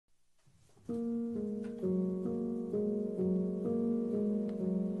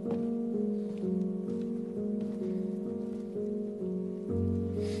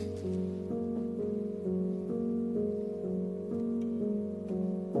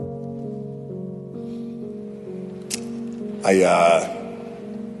I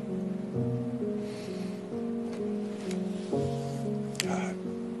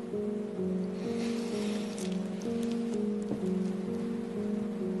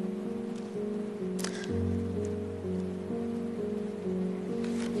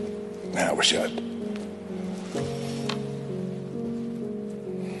wish I'd.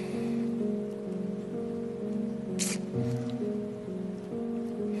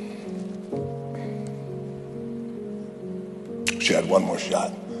 Wish I had one more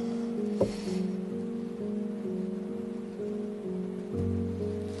shot.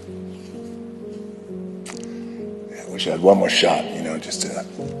 I wish I had one more shot, you know, just to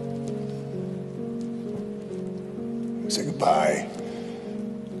say goodbye,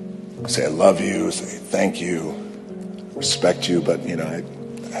 say I love you, say thank you, respect you, but, you know, I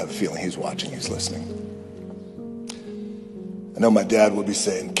have a feeling he's watching, he's listening. I know my dad will be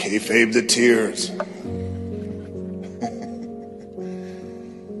saying, kayfabe the tears.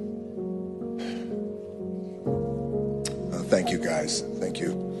 Thank you, guys. Thank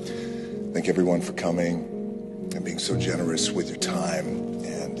you. Thank everyone for coming and being so generous with your time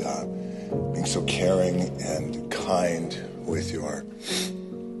and being so caring and kind with your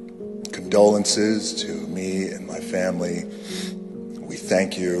condolences to me and my family. We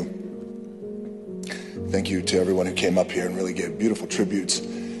thank you. Thank you to everyone who came up here and really gave beautiful tributes to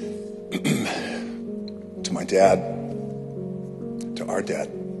my dad, to our dad.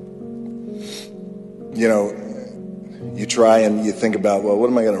 You know, you try and you think about, well, what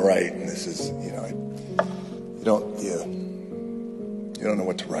am I going to write? And this is, you know, you don't know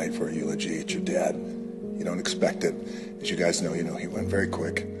what to write for a eulogy. It's your dad. You don't expect it. As you guys know, he went very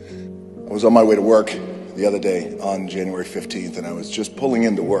quick. I was on my way to work the other day on January 15th, and I was just pulling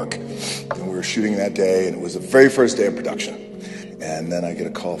into work. And we were shooting that day, and it was the very first day of production. And then I get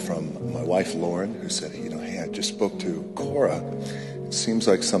a call from my wife, Lauren, who said, you know, hey, I just spoke to Cora. It seems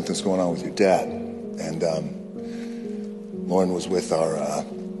like something's going on with your dad. And Lauren was with our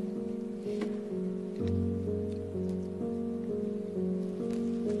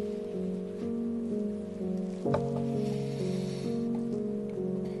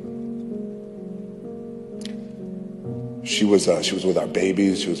she was with our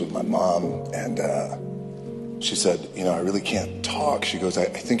babies. She was with my mom, and she said, you know, I really can't talk. She goes, I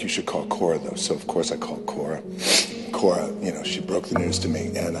think you should call Cora, though. So of course I called Cora. Cora, you know, she broke the news to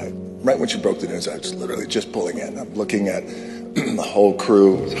me, and right when she broke the news, I was literally just pulling in. I'm looking at the whole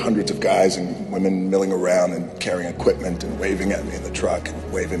crew, with hundreds of guys and women milling around and carrying equipment and waving at me in the truck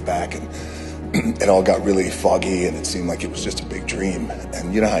and waving back, and it all got really foggy, and it seemed like it was just a big dream.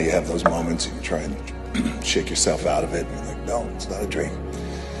 And you know how you have those moments and you try and shake yourself out of it, and you're like, no, it's not a dream.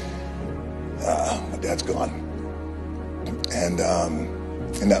 My dad's gone. And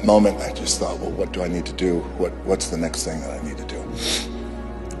in that moment, I just thought, well, what do I need to do? What's the next thing that I need to do?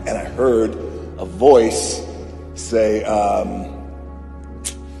 And I heard a voice say,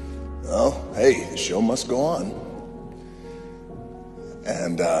 well, hey, the show must go on.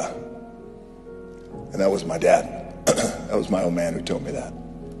 And that was my dad. That was my old man who told me that.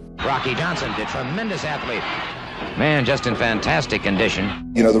 Rocky Johnson, the tremendous athlete. Man, just in fantastic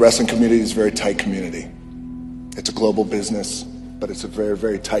condition. You know, the wrestling community is a very tight community. It's a global business, but it's a very,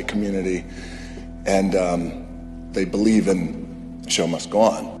 very tight community. And they believe in the show must go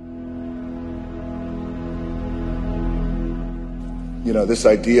on. You know, this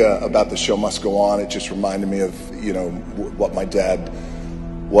idea about the show must go on, it just reminded me of, you know, what my dad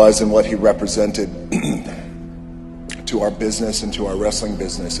was and what he represented to our business and to our wrestling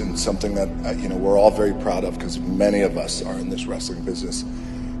business, and something that, you know, we're all very proud of, because many of us are in this wrestling business,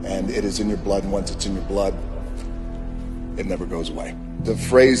 and it is in your blood, and once it's in your blood, it never goes away. The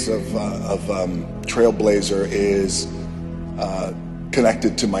phrase of trailblazer is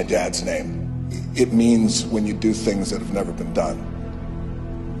connected to my dad's name. It means when you do things that have never been done.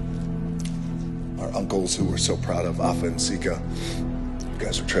 Our uncles, who we're so proud of, Afa and Sika, you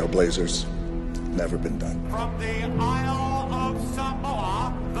guys are trailblazers. Never been done. From the Isle of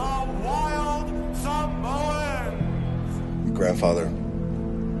Samoa, the wild Samoans. Your grandfather,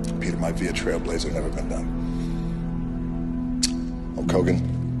 Peter, might be a trailblazer, never been done. Hulk Hogan,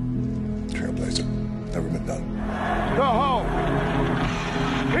 trailblazer, never been done. The Hulk,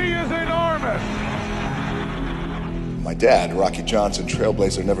 he is enormous. My dad, Rocky Johnson,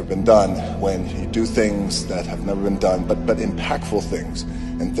 trailblazer, never been done. When you do things that have never been done, but impactful things,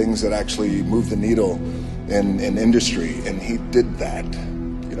 and things that actually move the needle in industry, and he did that.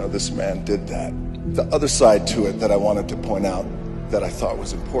 You know, this man did that. The other side to it that I wanted to point out that I thought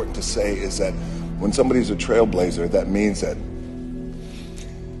was important to say is that when somebody's a trailblazer, that means that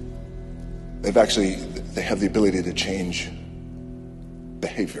they have the ability to change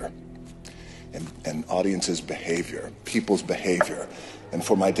behavior and audiences' behavior, people's behavior. And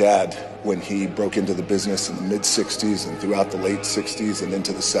for my dad, when he broke into the business in the mid-'60s and throughout the late '60s and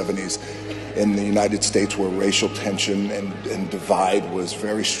into the '70s, in the United States where racial tension and divide was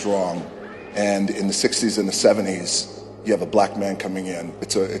very strong, and in the '60s and the '70s, you have a black man coming in.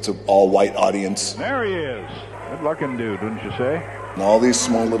 It's a all-white audience. There he is. Good-looking dude, wouldn't you say? And all these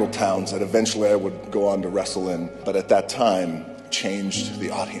small little towns that eventually I would go on to wrestle in, but at that time, changed the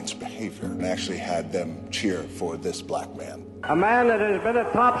audience behavior and actually had them cheer for this black man. A man that has been a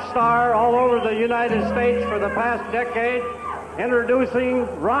top star all over the United States for the past decade, introducing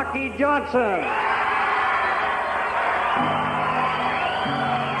Rocky Johnson.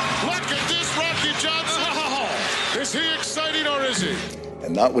 Look at this Rocky Johnson. Oh, is he exciting or is he?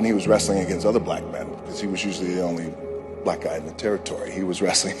 And not when he was wrestling against other black men, because he was usually the only black guy in the territory. He was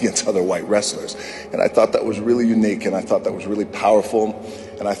wrestling against other white wrestlers. And I thought that was really unique, and I thought that was really powerful,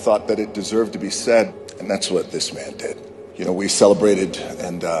 and I thought that it deserved to be said. And that's what this man did. You know, we celebrated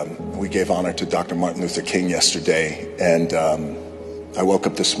and we gave honor to Dr. Martin Luther King yesterday, and I woke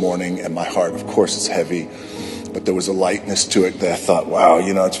up this morning and my heart, of course, is heavy, but there was a lightness to it that I thought, wow,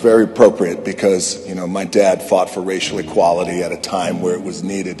 you know, it's very appropriate because, you know, my dad fought for racial equality at a time where it was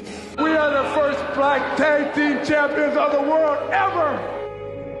needed. We are the first black tag team champions of the world ever.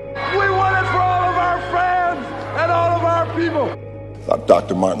 We won it for all of our fans and all of our people. I thought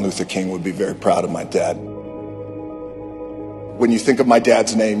Dr. Martin Luther King would be very proud of my dad. When you think of my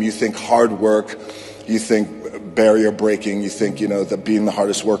dad's name, you think hard work, you think barrier breaking, you think, you know, that being the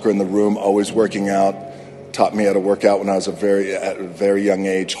hardest worker in the room, always working out. Taught me how to work out when I was at a very young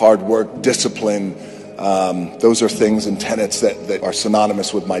age. Hard work, discipline, those are things and tenets that are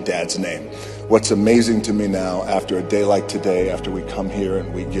synonymous with my dad's name. What's amazing to me now, after a day like today, after we come here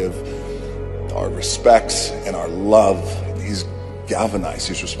and we give our respects and our love, he's galvanized.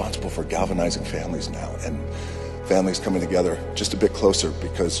 He's responsible for galvanizing families now, and families coming together just a bit closer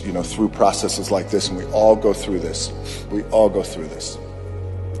because, you know, through processes like this, and we all go through this. We all go through this.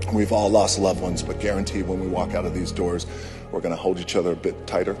 We've all lost loved ones, but guaranteed when we walk out of these doors, we're going to hold each other a bit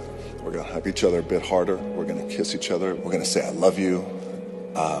tighter. We're going to hug each other a bit harder. We're going to kiss each other. We're going to say, I love you.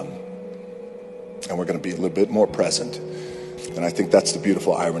 And we're going to be a little bit more present. And I think that's the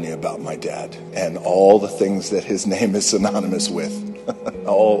beautiful irony about my dad and all the things that his name is synonymous with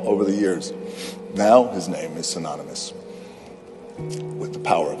all over the years. Now his name is synonymous with the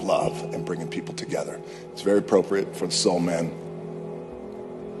power of love and bringing people together. It's very appropriate for the soul man.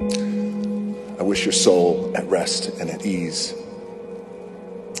 I wish your soul at rest and at ease.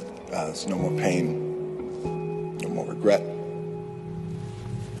 There's no more pain, no more regret.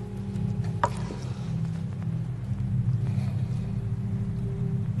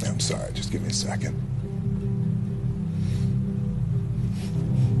 I'm sorry, just give me a second.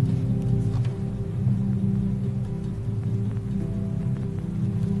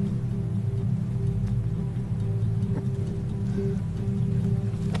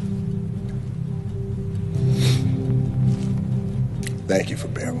 Thank you for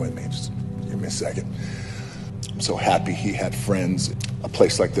bearing with me. Just give me a second. I'm so happy he had friends, a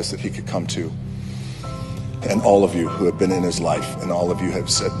place like this that he could come to. And all of you who have been in his life, and all of you have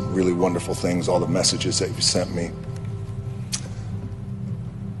said really wonderful things, all the messages that you've sent me.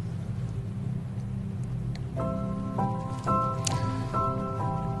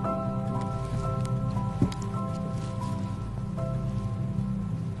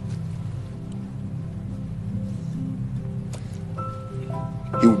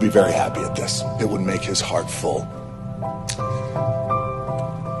 He would be very happy at this. It would make his heart full.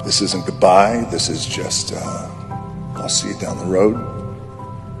 This isn't goodbye. This is just, I'll see you down the road.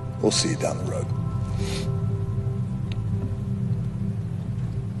 We'll see you down the road.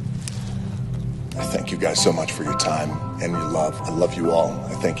 I thank you guys so much for your time and your love. I love you all.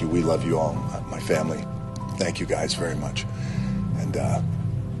 I thank you. We love you all, my family. Thank you guys very much. And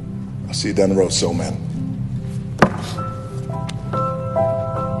I'll see you down the road, soul man.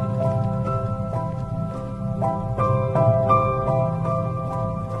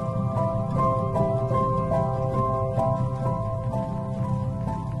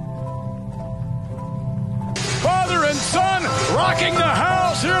 Rocking the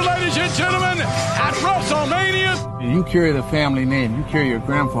house here, ladies and gentlemen, at WrestleMania. You carry the family name. You carry your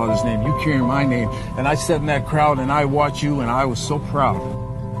grandfather's name. You carry my name. And I sat in that crowd and I watched you and I was so proud.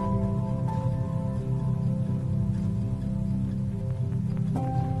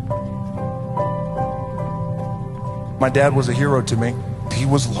 My dad was a hero to me. He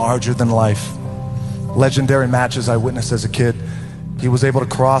was larger than life. Legendary matches I witnessed as a kid. He was able to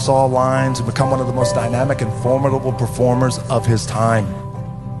cross all lines and become one of the most dynamic and formidable performers of his time.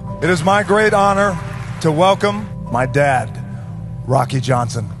 It is my great honor to welcome my dad, Rocky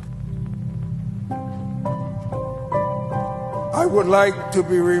Johnson. I would like to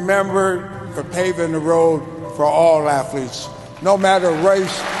be remembered for paving the road for all athletes, no matter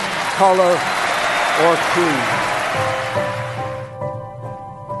race, color, or creed.